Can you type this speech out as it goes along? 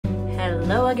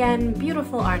Hello again,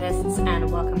 beautiful artists, and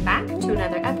welcome back to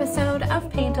another episode of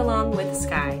Paint Along with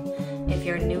Skye. If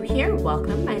you're new here,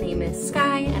 welcome. My name is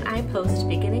Skye, and I post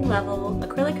beginning level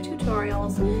acrylic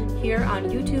tutorials here on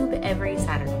YouTube every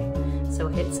Saturday. So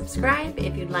hit subscribe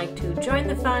if you'd like to join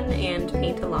the fun and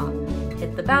paint along.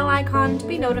 Hit the bell icon to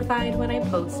be notified when I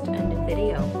post a new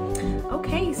video.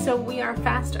 Okay, so we are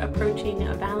fast approaching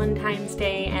Valentine's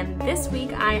Day, and this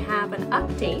week I have an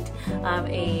update of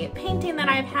a painting that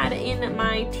I've had in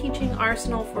my teaching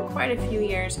arsenal for quite a few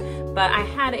years, but I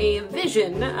had a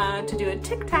vision to do a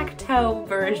tic-tac-toe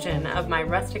version of my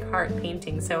rustic heart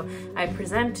painting. So I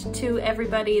present to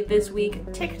everybody this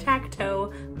week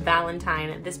Tic-Tac-Toe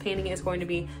Valentine. This painting is going to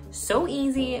be so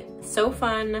easy, so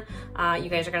fun. You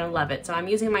guys are gonna love it. So I'm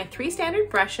using my 3 standard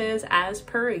brushes as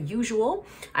per usual.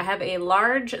 I have a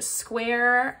large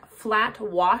square flat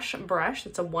wash brush.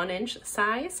 It's a 1-inch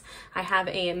size. I have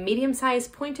a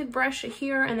medium-sized pointed brush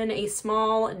here and then a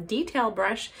small detail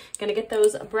brush. Gonna get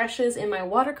those brushes in my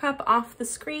water cup off the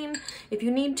screen. If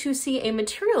you need to see a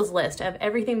materials list of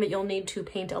everything that you'll need to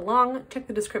paint along, check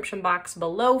the description box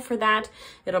below for that.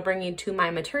 It'll bring you to my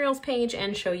materials page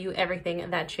and show you everything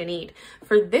that you need.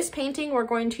 For this painting, we're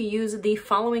going to use the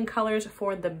following colors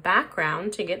for the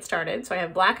background to get started. So I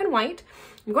have black and white.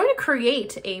 I'm going to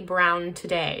create a brown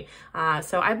today.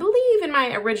 So I believe in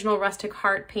my original rustic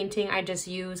heart painting, I just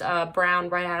use a brown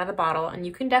right out of the bottle, and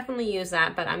you can definitely use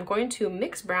that, but I'm going to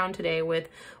mix brown today with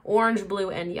orange,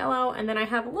 blue, and yellow. And then I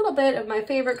have a little bit of my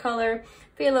favorite color,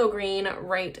 phthalo green,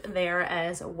 right there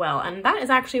as well. And that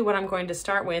is actually what I'm going to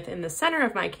start with in the center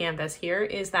of my canvas here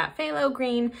is that phthalo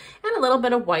green and a little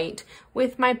bit of white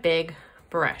with my big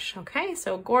brush. Okay,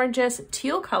 so gorgeous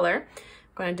teal color.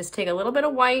 I'm going to just take a little bit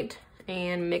of white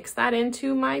and mix that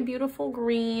into my beautiful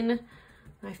green,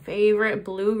 my favorite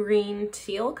blue-green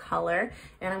teal color.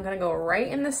 And I'm gonna go right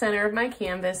in the center of my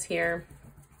canvas here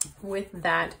with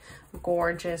that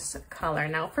gorgeous color.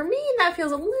 Now for me, that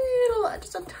feels a little,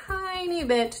 just a tiny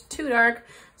bit too dark.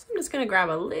 So I'm just gonna grab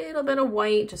a little bit of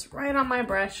white just right on my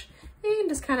brush and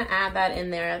just kind of add that in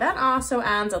there. That also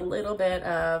adds a little bit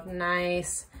of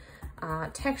nice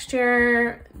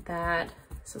texture, that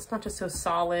so it's not just so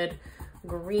solid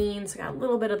green. So got a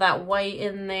little bit of that white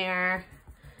in there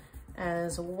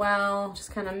as well,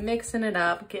 just kind of mixing it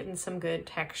up, getting some good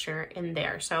texture in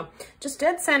there. So just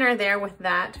dead center there with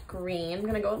that green. I'm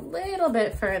gonna go a little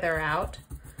bit further out.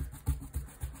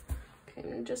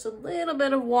 Okay, just a little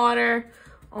bit of water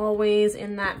always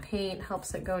in that paint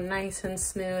helps it go nice and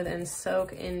smooth and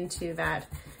soak into that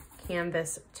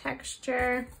canvas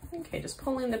texture. Okay, just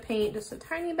pulling the paint just a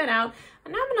tiny bit out.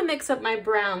 And now I'm gonna mix up my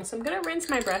brown. So I'm gonna rinse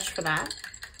my brush for that.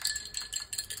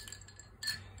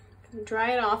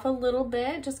 Dry it off a little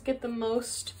bit, just get the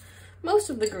most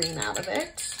of the green out of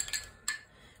it.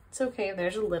 It's okay,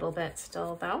 there's a little bit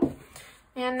still though.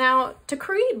 And now to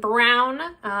create brown,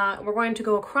 we're going to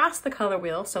go across the color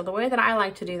wheel. So the way that I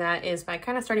like to do that is by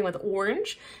kind of starting with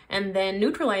orange and then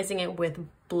neutralizing it with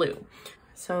blue.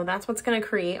 So that's what's gonna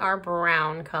create our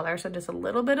brown color. So just a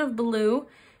little bit of blue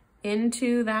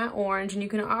into that orange, and you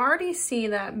can already see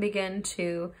that begin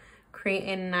to create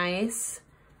a nice,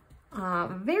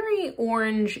 very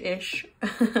orange-ish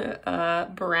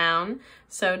brown.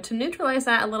 So to neutralize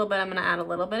that a little bit, I'm gonna add a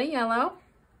little bit of yellow.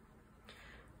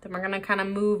 Then we're gonna kind of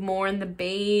move more in the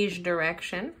beige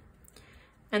direction.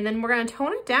 And then we're gonna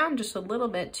tone it down just a little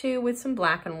bit too with some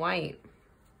black and white.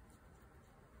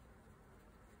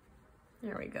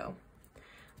 There we go.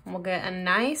 We'll get a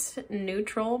nice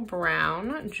neutral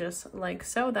brown, just like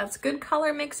so. That's good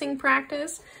color mixing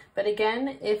practice. But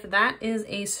again, if that is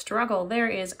a struggle, there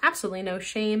is absolutely no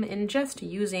shame in just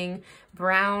using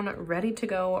brown ready to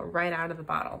go right out of the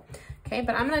bottle. Okay,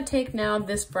 but I'm gonna take now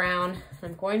this brown,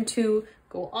 I'm going to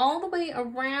go all the way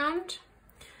around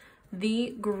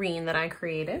the green that I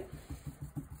created.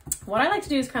 What I like to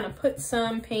do is kind of put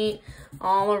some paint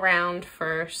all around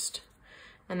first.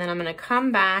 And then I'm gonna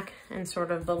come back and sort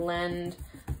of blend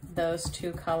those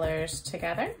 2 colors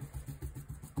together.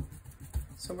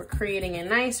 So we're creating a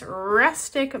nice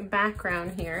rustic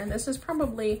background here. This is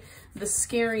probably the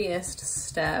scariest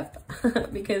step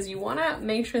because you wanna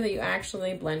make sure that you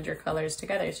actually blend your colors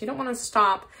together. So you don't wanna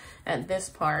stop at this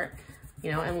part,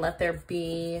 you know, and let there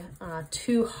be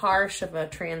too harsh of a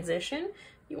transition.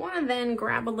 You wanna then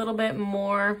grab a little bit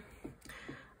more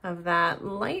of that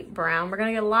light brown. We're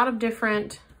gonna get a lot of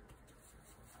different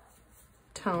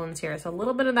tones here. So a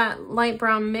little bit of that light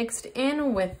brown mixed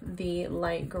in with the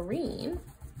light green.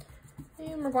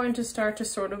 And we're going to start to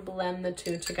sort of blend the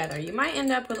 2 together. You might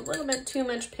end up with a little bit too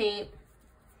much paint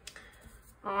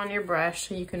on your brush,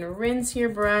 so you can rinse your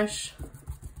brush.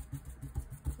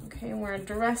 Okay, we're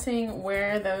addressing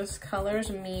where those colors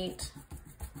meet,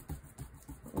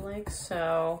 like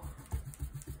so,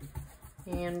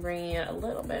 and bringing it a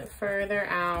little bit further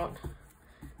out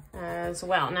as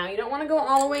well. Now, you don't want to go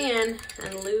all the way in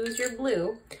and lose your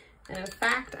blue. And in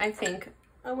fact, I think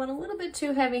I went a little bit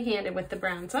too heavy-handed with the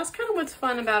brown. So that's kind of what's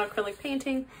fun about acrylic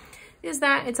painting, is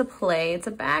that it's a play. It's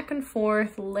a back and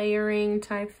forth layering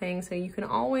type thing. So you can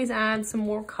always add some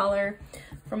more color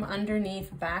from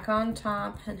underneath back on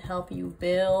top and help you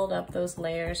build up those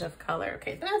layers of color.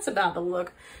 Okay, that's about the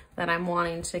look that I'm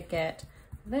wanting to get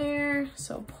there.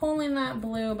 So pulling that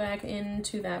blue back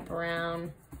into that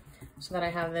brown so that I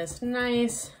have this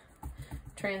nice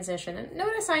transition. And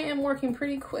notice I am working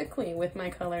pretty quickly with my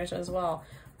colors as well.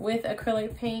 With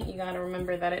acrylic paint, you got to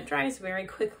remember that it dries very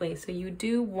quickly, so you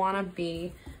do want to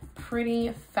be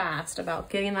pretty fast about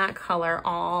getting that color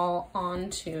all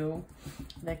onto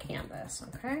the canvas.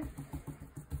 Okay,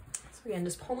 so again,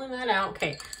 just pulling that out.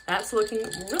 Okay, that's looking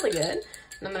really good.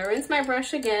 And I'm going to rinse my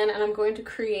brush again, and I'm going to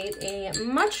create a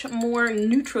much more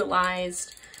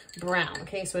neutralized brown.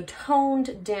 Okay, so a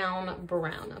toned down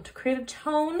brown. Now, to create a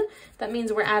tone, that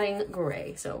means we're adding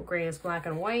gray. So gray is black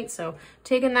and white. So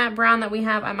taking that brown that we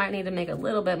have, I might need to make a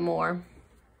little bit more.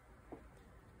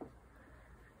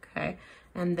 Okay,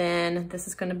 and then this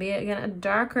is going to be, again, a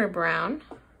darker brown.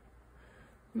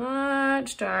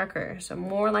 Much darker, so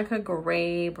more like a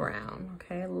gray brown.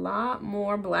 Okay, a lot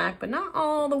more black, but not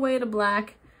all the way to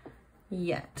black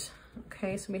yet.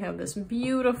 Okay, so we have this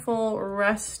beautiful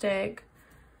rustic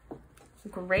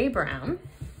gray brown.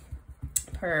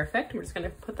 Perfect. We're just going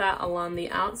to put that along the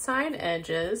outside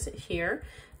edges here,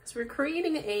 because we're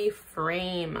creating a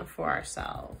frame for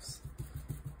ourselves.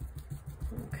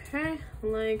 Okay,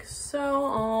 like so,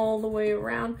 all the way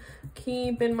around.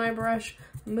 Keeping my brush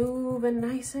moving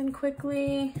nice and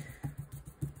quickly.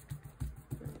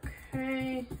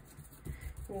 Okay,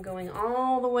 I'm going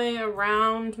all the way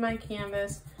around my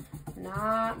canvas,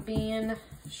 not being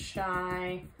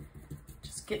shy,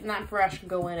 just getting that brush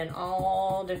going in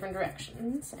all different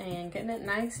directions and getting it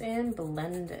nice and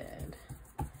blended.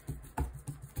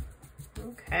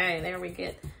 Okay, there we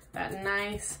get that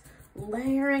nice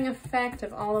layering effect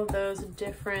of all of those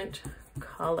different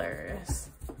colors.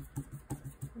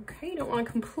 Okay, you don't want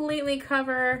to completely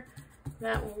cover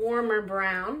that warmer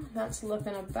brown. That's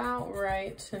looking about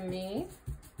right to me.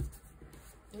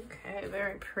 Okay,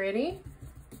 very pretty.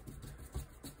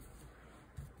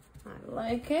 I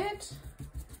like it.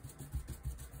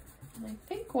 And I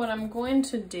think what I'm going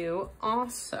to do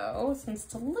also, since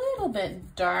it's a little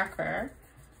bit darker,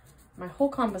 my whole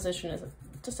composition is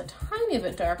just a tiny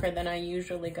bit darker than I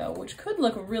usually go, which could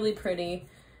look really pretty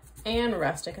and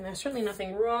rustic, and there's certainly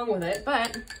nothing wrong with it,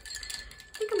 but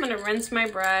I think I'm going to rinse my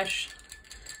brush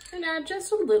and add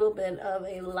just a little bit of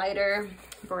a lighter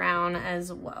brown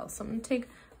as well. So I'm going to take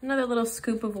another little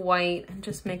scoop of white and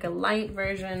just make a light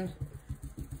version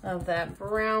of that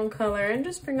brown color and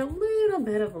just bring a little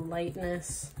bit of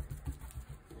lightness.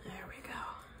 There we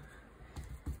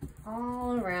go.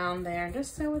 All around there,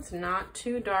 just so it's not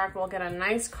too dark. We'll get a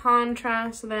nice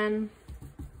contrast then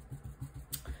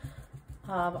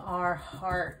of our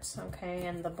hearts, okay,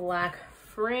 and the black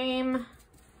frame.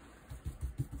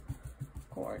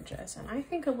 Gorgeous. And I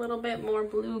think a little bit more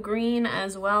blue-green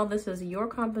as well. This is your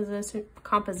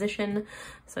composition,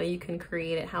 so you can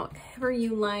create it however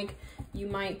you like. You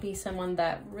might be someone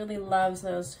that really loves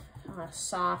those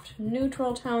soft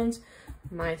neutral tones.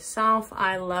 Myself,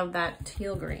 I love that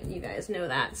teal green. You guys know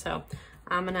that. So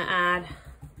I'm gonna add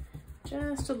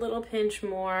just a little pinch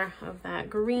more of that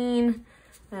green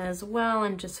as well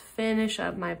and just finish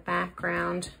up my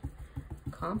background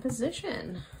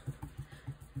composition.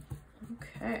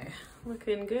 Okay,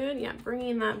 looking good. Yeah,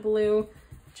 bringing that blue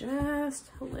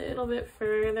just a little bit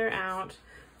further out.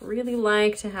 Really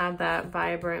like to have that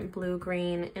vibrant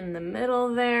blue-green in the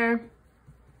middle there.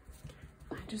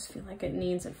 I just feel like it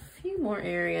needs a few more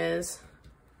areas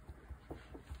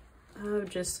of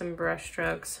just some brush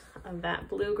strokes of that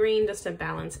blue-green just to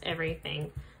balance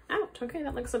everything out. Okay,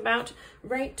 that looks about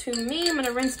right to me. I'm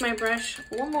gonna rinse my brush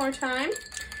one more time.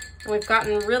 We've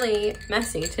gotten really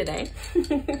messy today.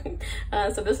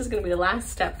 So this is gonna be the last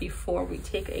step before we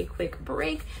take a quick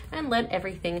break and let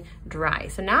everything dry.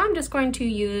 So now I'm just going to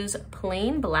use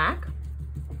plain black,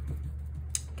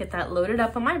 get that loaded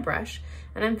up on my brush,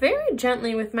 and I'm very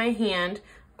gently with my hand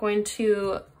going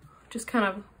to just kind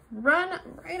of run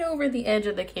right over the edge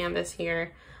of the canvas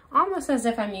here, almost as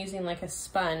if I'm using like a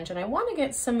sponge, and I wanna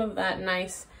get some of that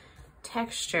nice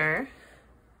texture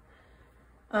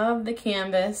of the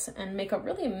canvas and make a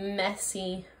really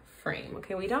messy frame.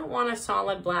 Okay, we don't want a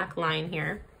solid black line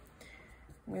here.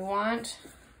 We want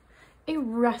a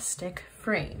rustic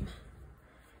frame.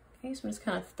 Okay, so I'm just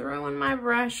kind of throwing my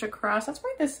brush across. That's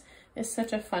why this is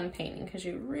such a fun painting, because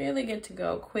you really get to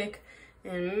go quick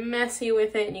and messy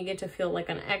with it, and you get to feel like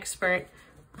an expert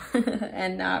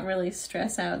and not really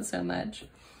stress out so much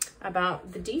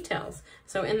about the details.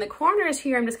 So in the corners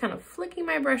here, I'm just kind of flicking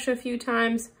my brush a few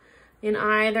times in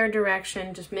either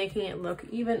direction, just making it look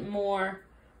even more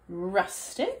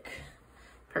rustic.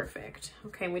 Perfect.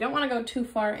 Okay, we don't want to go too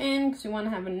far in because we want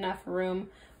to have enough room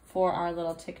for our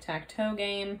little tic-tac-toe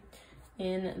game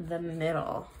in the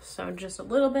middle. So just a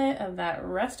little bit of that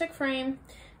rustic frame.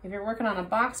 If you're working on a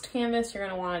boxed canvas, you're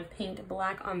going to want to paint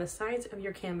black on the sides of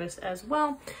your canvas as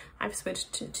well. I've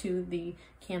switched to the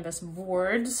canvas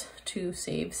boards to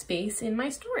save space in my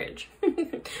storage.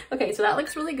 Okay, so that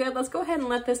looks really good. Let's go ahead and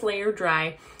let this layer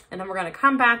dry, and then we're going to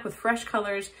come back with fresh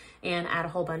colors and add a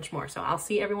whole bunch more. So I'll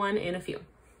see everyone in a few.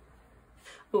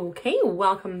 Okay,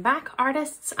 welcome back,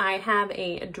 artists. I have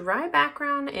a dry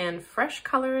background and fresh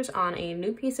colors on a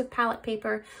new piece of palette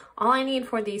paper. All I need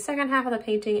for the second half of the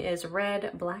painting is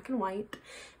red, black, and white.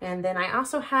 And then I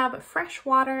also have fresh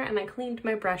water, and I cleaned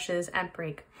my brushes at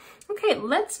break. Okay,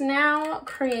 let's now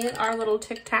create our little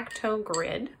tic-tac-toe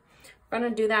grid. We're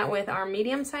gonna do that with our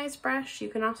medium-sized brush. You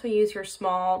can also use your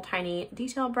small, tiny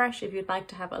detail brush if you'd like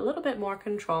to have a little bit more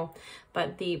control,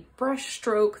 but the brush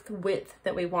stroke width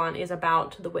that we want is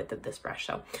about the width of this brush.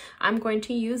 So I'm going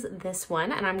to use this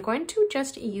one, and I'm going to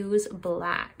just use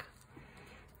black.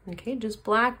 Okay, just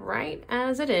black right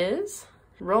as it is.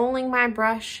 Rolling my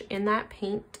brush in that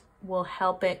paint will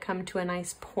help it come to a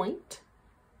nice point.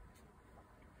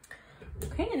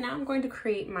 Okay, and now I'm going to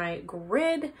create my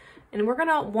grid. And we're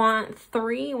gonna want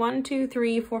 9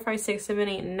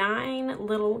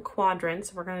 little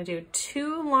quadrants. We're gonna do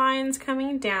 2 lines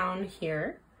coming down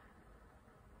here.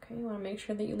 Okay, you wanna make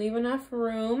sure that you leave enough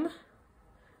room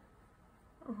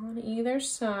on either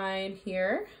side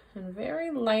here. And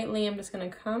very lightly, I'm just gonna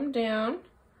come down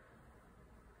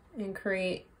and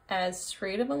create as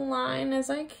straight of a line as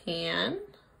I can.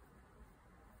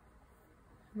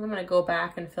 I'm gonna go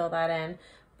back and fill that in,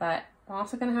 but I'm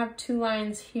also going to have 2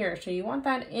 lines here. So you want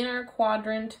that inner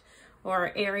quadrant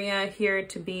or area here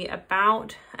to be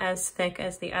about as thick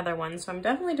as the other one. So I'm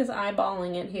definitely just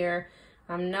eyeballing it here.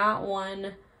 I'm not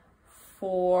one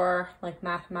for like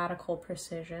mathematical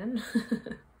precision.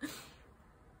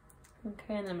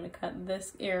 Okay, and I'm going to cut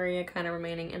this area kind of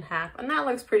remaining in half. And that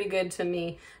looks pretty good to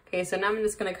me. Okay, so now I'm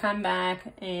just going to come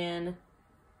back and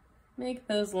make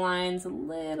those lines a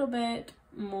little bit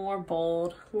more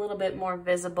bold, a little bit more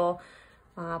visible.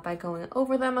 By going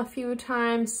over them a few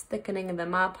times, thickening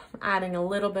them up, adding a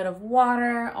little bit of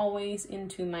water always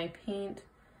into my paint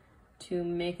to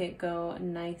make it go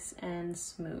nice and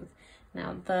smooth.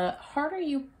 Now, the harder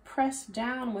you press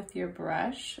down with your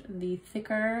brush, the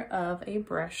thicker of a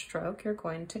brush stroke you're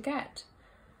going to get.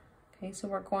 Okay, so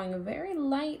we're going very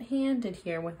light-handed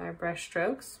here with our brush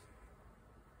strokes,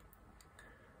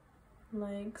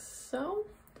 like so.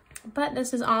 But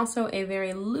this is also a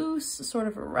very loose, sort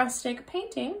of rustic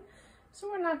painting, so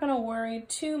we're not going to worry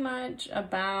too much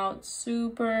about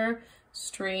super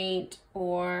straight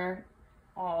or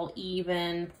all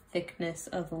even thickness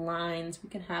of lines.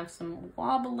 We can have some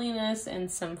wobbliness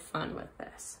and some fun with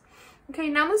this. Okay,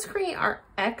 now let's create our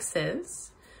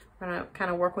X's. We're going to kind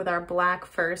of work with our black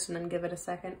first and then give it a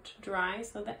second to dry.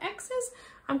 So the X's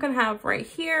I'm going to have right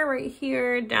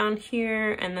here, down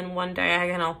here, and then one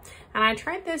diagonal. And I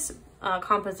tried this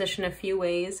composition a few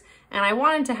ways, and I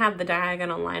wanted to have the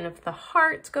diagonal line of the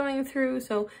hearts going through,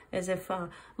 so as if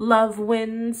love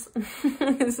wins.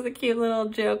 This is a cute little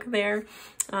joke there,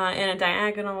 and a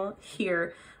diagonal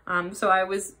here. So I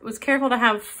was careful to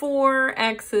have 4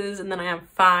 X's, and then I have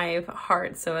 5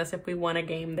 hearts, so as if we won a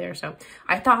game there. So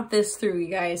I thought this through, you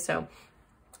guys. So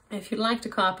if you'd like to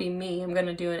copy me, I'm going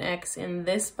to do an X in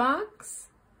this box,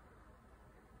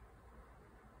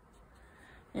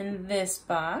 in this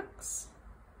box.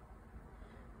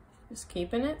 Just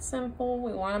keeping it simple.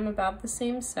 We want them about the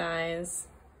same size.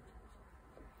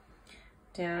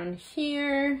 Down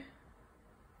here.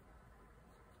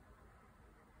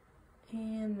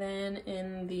 And then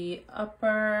in the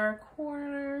upper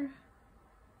corner,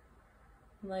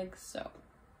 like so.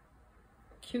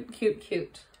 Cute, cute,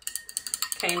 cute.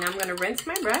 Okay, now I'm going to rinse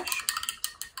my brush,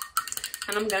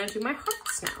 and I'm going to do my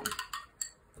hearts now.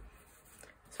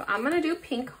 So I'm going to do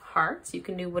pink hearts. You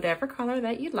can do whatever color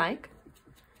that you like.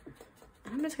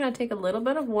 I'm just going to take a little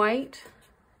bit of white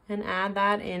and add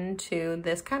that into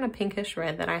this kind of pinkish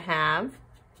red that I have.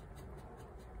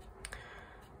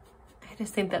 I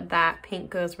just think that that pink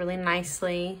goes really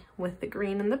nicely with the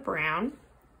green and the brown.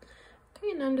 Okay,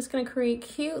 and I'm just going to create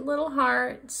cute little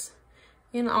hearts.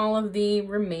 in all of the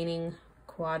remaining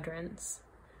quadrants.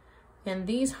 And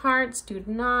these hearts do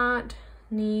not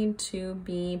need to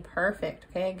be perfect.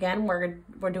 Okay, again, we're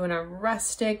doing a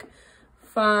rustic,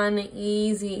 fun,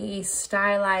 easy,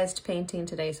 stylized painting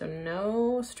today. So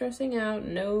no stressing out,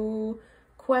 no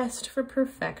quest for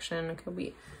perfection.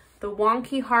 Okay, the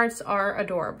wonky hearts are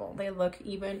adorable. They look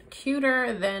even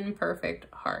cuter than perfect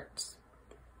hearts.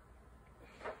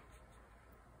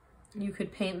 You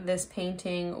could paint this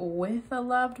painting with a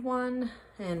loved one,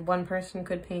 and one person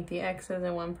could paint the X's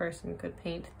and one person could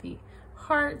paint the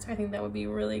hearts. I think that would be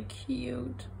really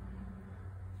cute.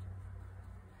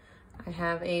 I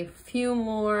have a few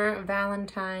more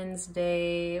Valentine's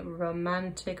Day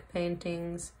romantic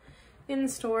paintings in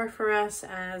store for us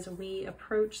as we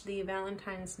approach the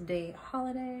Valentine's Day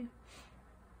holiday.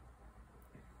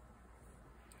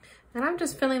 And I'm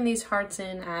just filling these hearts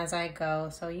in as I go.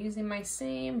 So using my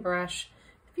same brush.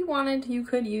 If you wanted, you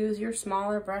could use your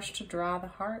smaller brush to draw the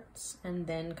hearts and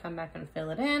then come back and fill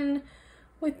it in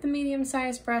with the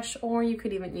medium-sized brush, or you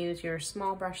could even use your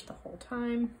small brush the whole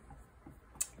time.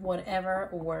 Whatever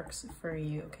works for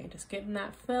you. Okay, just getting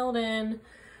that filled in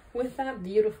with that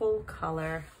beautiful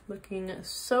color. Looking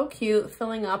so cute,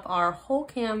 filling up our whole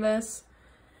canvas,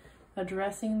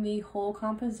 addressing the whole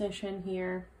composition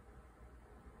here.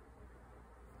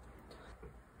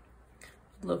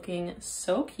 Looking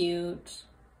so cute.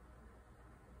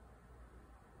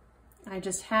 I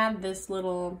just had this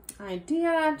little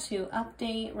idea to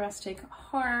update Rustic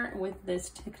Heart with this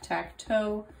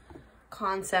tic-tac-toe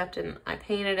concept, and I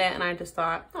painted it and I just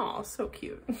thought, oh, so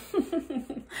cute.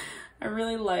 I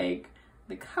really like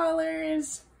the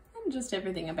colors and just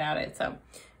everything about it. So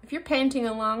if you're painting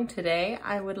along today,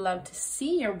 I would love to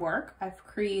see your work. I've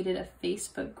created a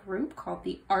Facebook group called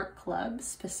the Art Club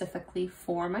specifically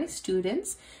for my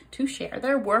students to share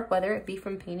their work, whether it be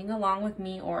from painting along with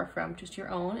me or from just your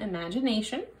own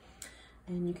imagination.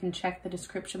 And you can check the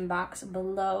description box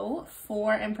below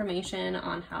for information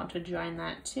on how to join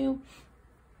that too.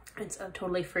 It's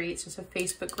totally free. It's just a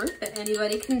Facebook group that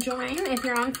anybody can join if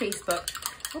you're on Facebook.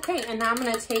 Okay, and now I'm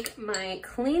going to take my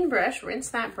clean brush, rinse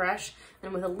that brush,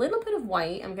 and with a little bit of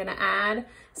white, I'm going to add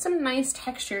some nice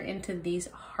texture into these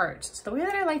hearts. So the way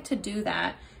that I like to do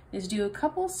that is do a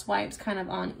couple swipes kind of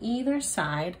on either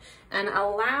side and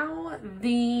allow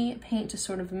the paint to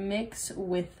sort of mix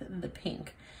with the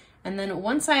pink. And then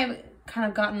once I've kind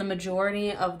of gotten the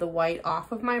majority of the white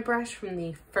off of my brush from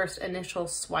the first initial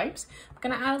swipes, I'm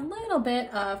gonna add a little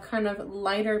bit of kind of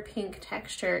lighter pink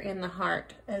texture in the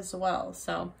heart as well.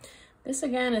 So this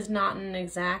again is not an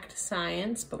exact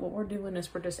science, but what we're doing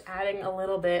is we're just adding a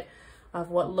little bit of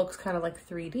what looks kind of like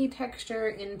 3D texture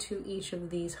into each of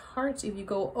these hearts. If you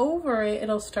go over it,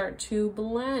 it'll start to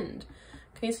blend.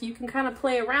 Okay, so you can kind of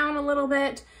play around a little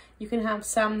bit. You can have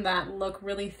some that look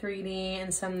really 3D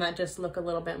and some that just look a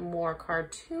little bit more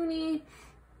cartoony.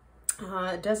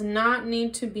 It does not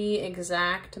need to be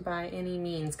exact by any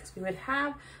means, because we would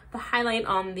have the highlight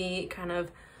on the kind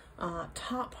of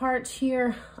top part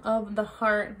here of the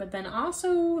heart, but then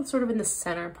also sort of in the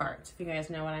center parts, if you guys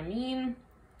know what I mean.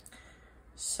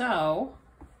 So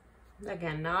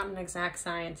again, not an exact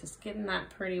science, just getting that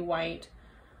pretty white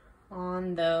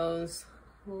on those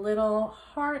little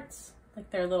hearts, like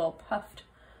they're little puffed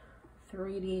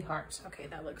 3D hearts. Okay,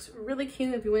 that looks really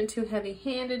cute. If you went too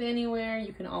heavy-handed anywhere,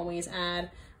 you can always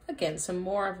add, again, some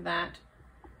more of that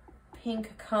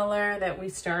pink color that we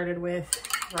started with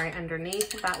right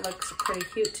underneath. That looks pretty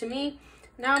cute to me.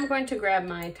 Now I'm going to grab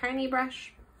my tiny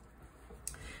brush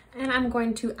and I'm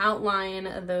going to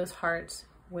outline those hearts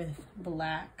with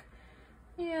black.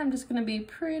 Yeah, I'm just gonna be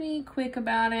pretty quick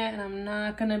about it, and I'm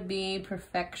not gonna be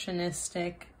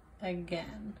perfectionistic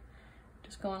again.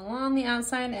 Just going along the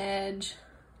outside edge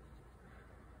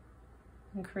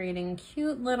and creating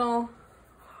cute little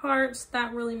hearts.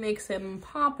 That really makes them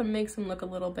pop and makes them look a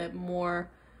little bit more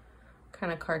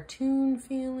kind of cartoon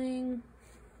feeling.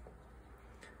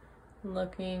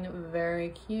 Looking very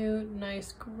cute.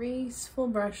 Nice graceful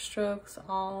brush strokes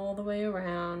all the way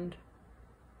around.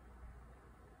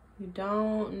 You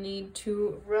don't need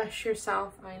to rush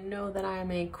yourself. I know that I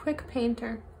am a quick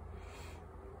painter,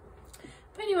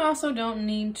 but you also don't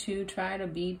need to try to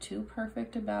be too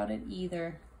perfect about it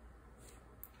either,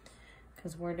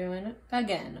 because we're doing it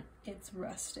again. It's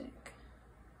rustic.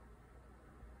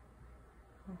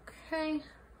 Okay,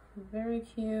 very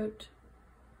cute.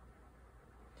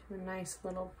 To a nice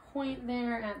little point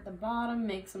there at the bottom,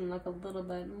 makes them look a little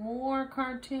bit more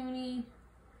cartoony.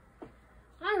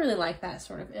 I really like that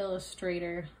sort of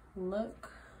illustrator look.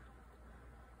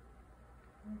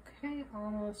 Okay,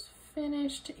 almost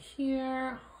finished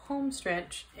here. home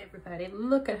stretch, everybody,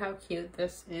 look at how cute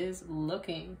this is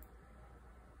looking.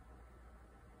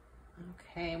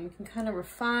 Okay, and we can kind of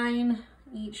refine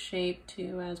each shape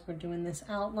too as we're doing this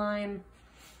outline.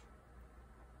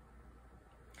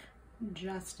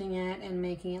 Adjusting it and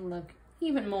making it look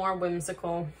even more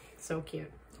whimsical. So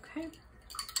cute. Okay.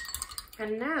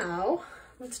 And now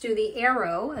let's do the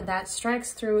arrow that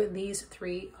strikes through these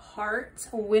 3 hearts,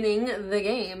 winning the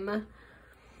game.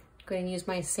 I'm going to use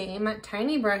my same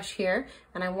tiny brush here,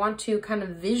 and I want to kind of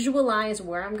visualize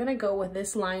where I'm going to go with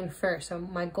this line first. So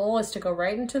my goal is to go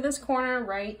right into this corner,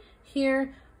 right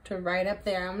here to right up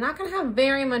there. I'm not going to have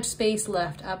very much space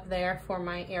left up there for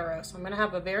my arrow. So I'm going to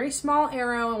have a very small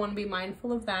arrow. I want to be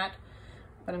mindful of that,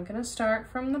 but I'm going to start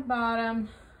from the bottom.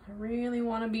 I really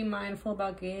want to be mindful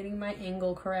about getting my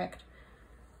angle correct.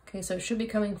 Okay, so it should be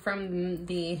coming from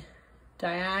the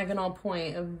diagonal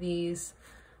point of these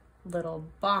little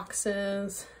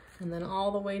boxes, and then all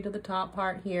the way to the top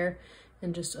part here,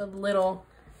 and just a little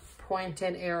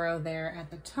pointed arrow there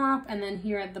at the top, and then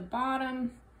here at the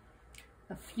bottom,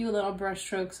 a few little brush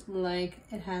strokes like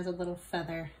it has a little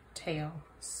feather tail.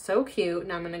 So cute.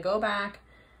 Now I'm going to go back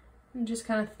and just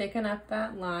kind of thicken up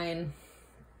that line.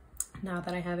 Now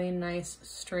that I have a nice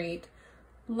straight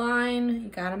line, you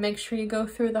got to make sure you go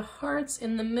through the hearts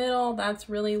in the middle. That's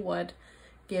really what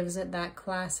gives it that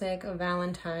classic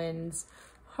Valentine's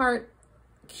heart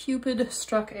Cupid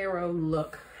struck arrow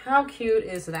look. How cute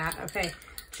is that? Okay,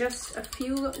 just a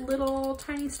few little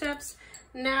tiny steps.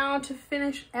 Now to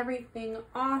finish everything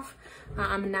off,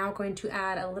 I'm now going to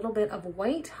add a little bit of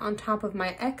white on top of my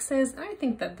X's. I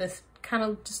think that this kind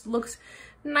of just looks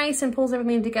nice and pulls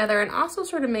everything together, and also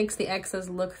sort of makes the X's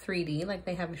look 3D, like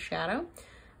they have a shadow.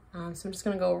 So I'm just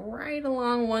gonna go right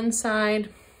along one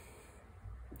side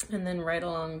and then right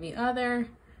along the other,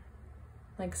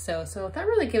 like so. So that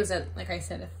really gives it, like I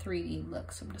said, a 3D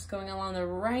look. So I'm just going along the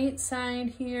right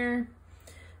side here,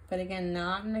 but again,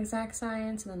 not an exact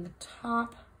science, and then the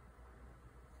top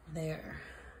there.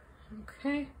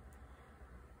 Okay,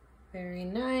 very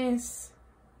nice.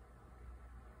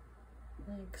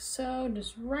 Like so,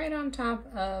 just right on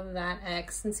top of that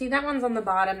X. And see, that one's on the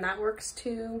bottom, that works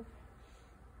too.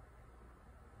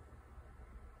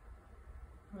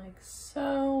 Like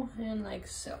so, and like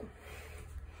so.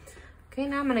 Okay,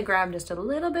 now I'm gonna grab just a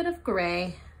little bit of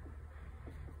gray.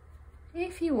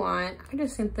 If you want, I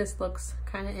just think this looks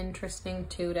kind of interesting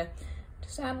too, to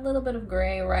just add a little bit of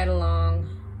gray right along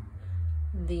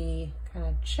the kind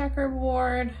of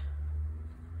checkerboard.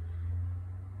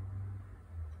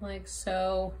 Like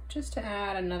so, just to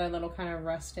add another little kind of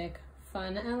rustic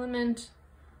fun element.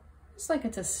 Just like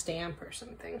it's a stamp or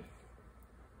something.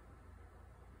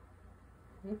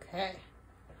 Okay,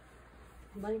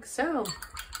 like so.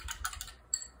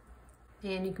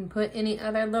 And you can put any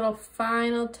other little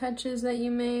final touches that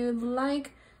you may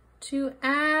like to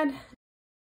add.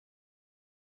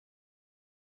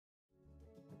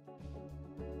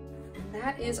 And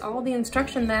that is all the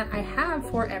instruction that I have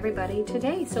for everybody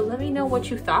today. So let me know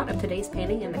what you thought of today's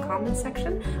painting in the comments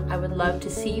section. I would love to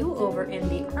see you over in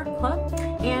the art club.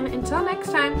 And until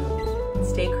next time,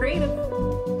 stay creative.